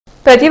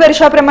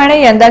प्रतिवर्षाप्रमाणे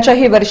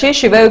यंदाच्याही वर्षी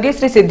शिवयोगी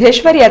श्री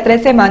सिद्धेश्वर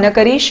यात्रेचे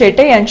मानकरी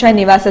शेटे यांच्या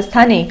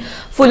निवासस्थानी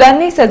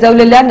फुलांनी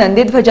सजवलेल्या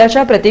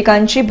नंदीध्वजाच्या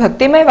प्रतीकांची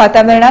भक्तिमय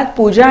वातावरणात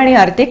पूजा आणि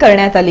आरती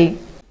करण्यात आली।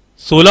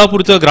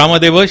 सोलापूरचं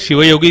ग्रामदैवत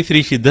शिवयोगी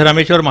श्री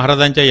सिद्धरामेश्वर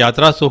महाराजांच्या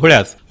यात्रा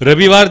सोहळ्यास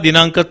रविवार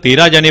दिनांक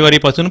 13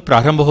 जानेवारीपासून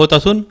प्रारंभ होत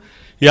असून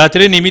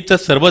यात्रेनिमित्त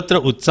सर्वत्र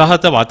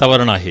उत्साहाचं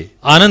वातावरण आहे,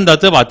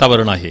 आनंदाचं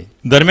वातावरण आहे।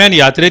 दरम्यान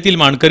यात्रेतील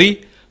मानकरी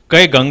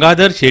कै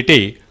गंगाधर शेटे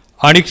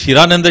आणि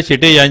क्षीरानंद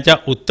शेटे यांच्या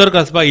उत्तर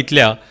कसबा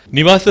इथल्या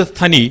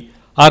निवासस्थानी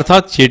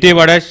अर्थात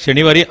शेटेवाड्यात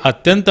शनिवारी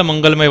अत्यंत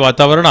मंगलमय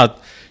वातावरणात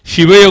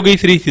शिवयोगी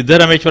श्री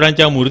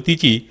सिद्धरामेश्वरांच्या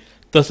मूर्तीची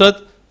तसंच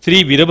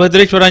श्री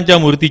वीरभद्रेश्वरांच्या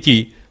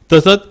मूर्तीची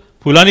तसंच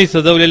फुलांनी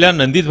सजवलेल्या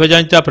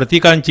नंदीध्वजांच्या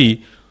प्रतीकांची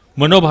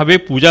मनोभावे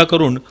पूजा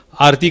करून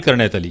आरती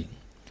करण्यात आली।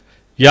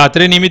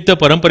 यात्रेनिमित्त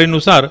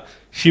परंपरेनुसार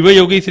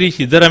शिवयोगी श्री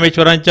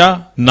सिद्धरामेश्वरांच्या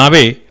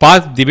नावे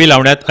 5 दिवे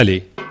लावण्यात आले।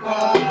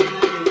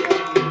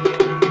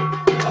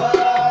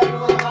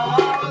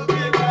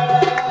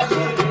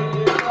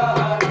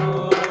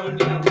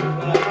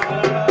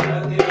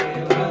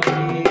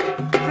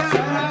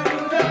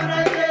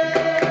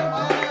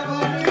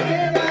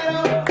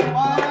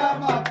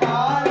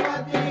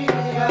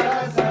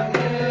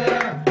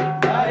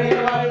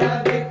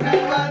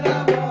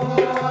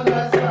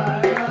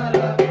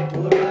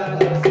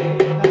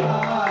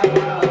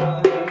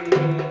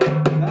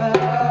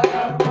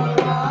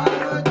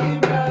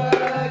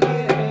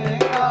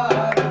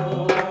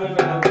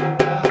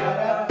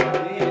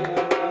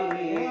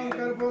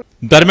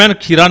 दरम्यान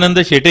क्षीरानंद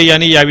शेटे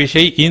यांनी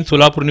याविषयी इन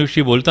सोलापूर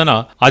न्यूजशी बोलताना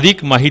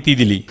अधिक माहिती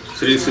दिली।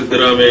 श्री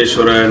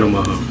सिद्धरामेश्वराय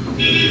नमः।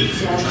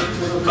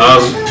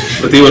 आज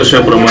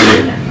प्रतिवर्षाप्रमाणे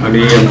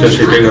आणि आमच्या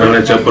शेटे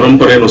घराण्याच्या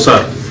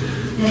परंपरेनुसार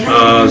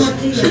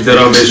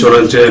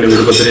सिद्धरामेश्वरांचे आणि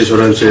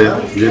वीरभद्रेश्वरांचे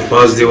जे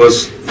 5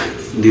 दिवस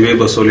दिवे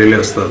बसवलेले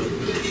असतात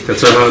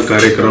त्याचा हा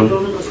कार्यक्रम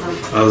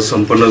आज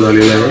संपन्न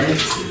झालेला आहे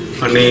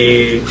आणि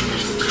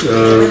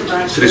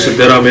श्री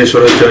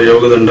सिद्धरामेश्वरांच्या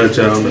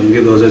योगदंडाच्या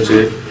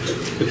नंदीध्वजाचे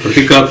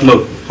प्रतीकात्मक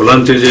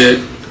फुलांचे जे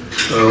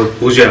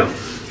पूजा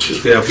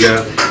ते आपल्या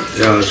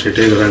या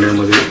शेटे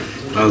घराण्यामध्ये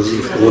आज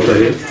होत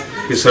आहे।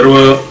 हे सर्व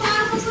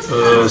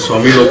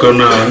स्वामी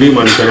लोकांना आणि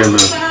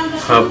मानकऱ्यांना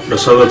हा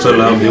प्रसादाचा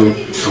लाभ देऊन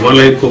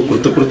आम्हालाही खूप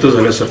कृतकृत्य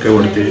झाल्यासारखे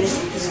वाटते।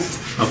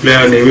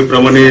 आपल्या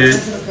नेहमीप्रमाणे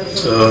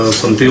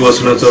संती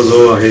वाचनाचा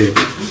जो आहे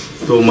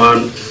तो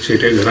मान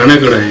शेटे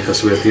घराण्याकडे आहे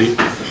कसब्यातील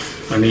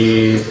आणि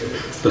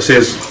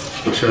तसेच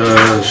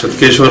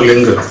शतकेश्वर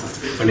लिंग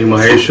आणि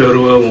माहेश्वर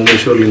व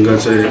मोमेश्वर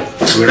लिंगाचे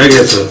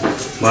विडाग्याचं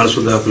मान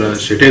सुद्धा आपल्या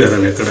शेटे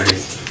घराण्याकडे आहे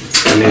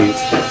आणि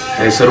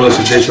हे सर्व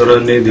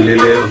सिद्धेश्वरांनी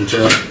दिलेले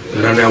आमच्या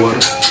घराण्यावर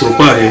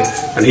कृपा आहे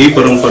आणि ही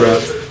परंपरा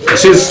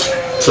अशीच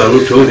चालू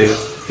ठेवू दे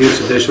ही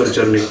सिद्धेश्वर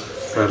चरणी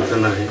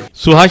प्रार्थना आहे।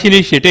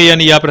 सुहासिनी शेटे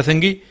यांनी या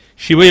प्रसंगी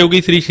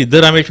शिवयोगी श्री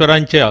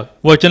सिद्धरामेश्वरांच्या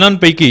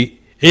वचनांपैकी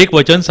एक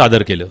वचन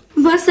सादर केलं।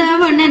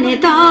 बसवಣ್ಣने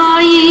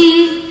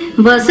ताई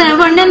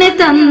बसवಣ್ಣने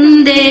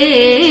तंदे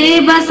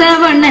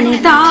बसवಣ್ಣने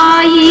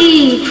ताई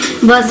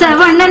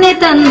बसवಣ್ಣने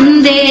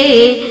तंदे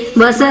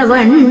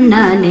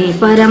बसवಣ್ಣने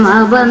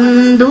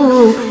परमबंधु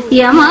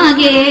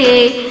यಮಗೆ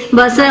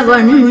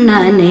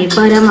बसवಣ್ಣने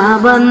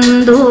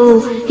परमबंधु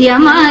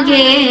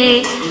यಮಗೆ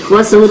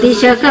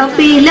वसुदिश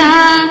कपिल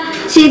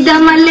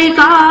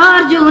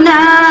सिद्धमल्लिकार्जुन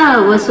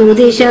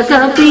वसुदिश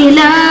कपिल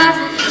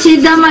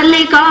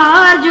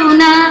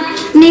सिद्धमल्लिकार्जुन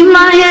ನಿಮ್ಮ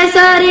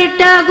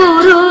ಹೆಸರಿಟ್ಟ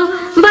ಗುರು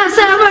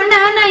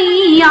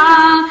ಬಸವಣ್ಣನಯ್ಯ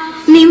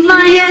ನಿಮ್ಮ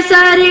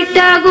ಹೆಸರಿಟ್ಟ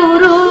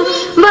ಗುರು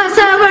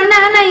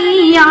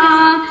ಬಸವಣ್ಣನಯ್ಯ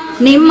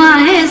ನಿಮ್ಮ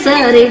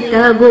ಹೆಸರಿಟ್ಟ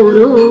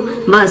ಗುರು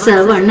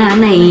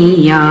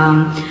ಬಸವಣ್ಣನಯ್ಯ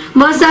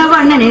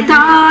ಬಸವಣ್ಣನೆ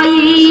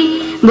ತಾಯಿ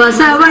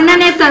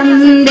ಬಸವಣ್ಣನೆ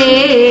ತಂದೆ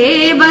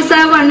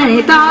ಬಸವಣ್ಣನೆ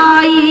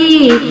ತಾಯಿ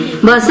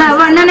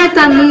ಬಸವಣ್ಣನೆ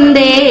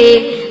ತಂದೆ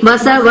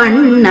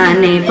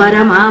ಬಸವಣ್ಣನೆ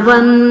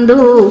ಪರಮಬಂಧು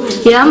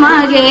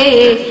ಯಮಗೆ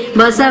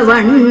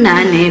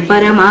ಬಸವಣ್ಣನೆ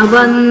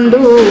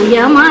ಪರಮಬಂಧು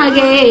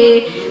ಯಮಗೆ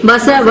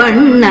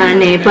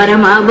ಬಸವಣ್ಣನೆ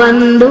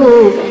ಪರಮಬಂಧು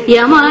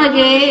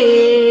ಯಮಗೆ।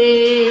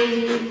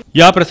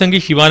 या प्रसंगी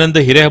शिवानंद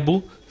हिरेहब्बू,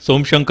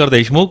 सोमशंकर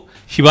देशमुख,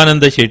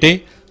 शिवानंद शेटे,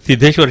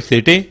 सिद्धेश्वर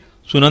शेटे,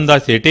 सुनंदा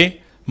शेटे,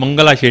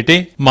 मंगला शेटे,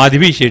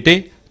 माधवी शेटे,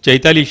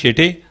 चैताली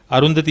शेटे,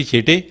 अरुंधती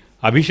शेटे,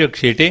 अभिषेक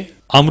शेटे,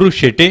 अमृत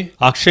शेटे,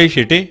 अक्षय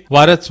शेटे,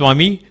 वारद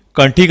स्वामी,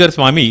 कंठीकर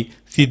स्वामी,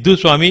 सिद्धू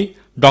स्वामी,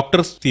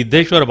 डॉक्टर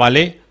सिद्धेश्वर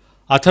बाले,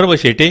 अथर्व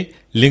शेटे,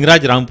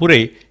 लिंगराज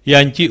रामपुरे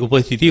यांची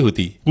उपस्थिती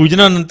होती।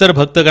 पूजनानंतर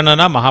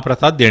भक्तगणांना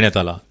महाप्रसाद देण्यात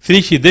आला।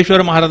 श्री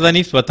सिद्धेश्वर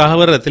महाराजांनी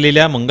स्वतःवर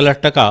रचलेल्या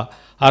मंगलाष्टका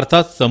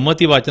अर्थात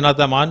संमती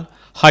वाचनाचा मान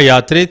हा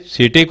यात्रेत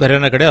शेटे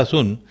घराण्याकडे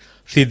असून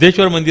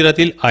सिद्धेश्वर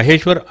मंदिरातील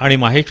आहेश्वर आणि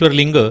माहेश्वर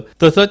लिंग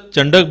तसंच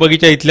चंडक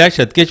बगीचा इथल्या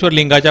शतकेश्वर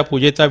लिंगाच्या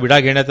पूजेचा विडा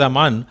घेण्याचा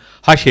मान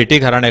हा शेटे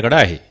घराण्याकडे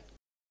आहे।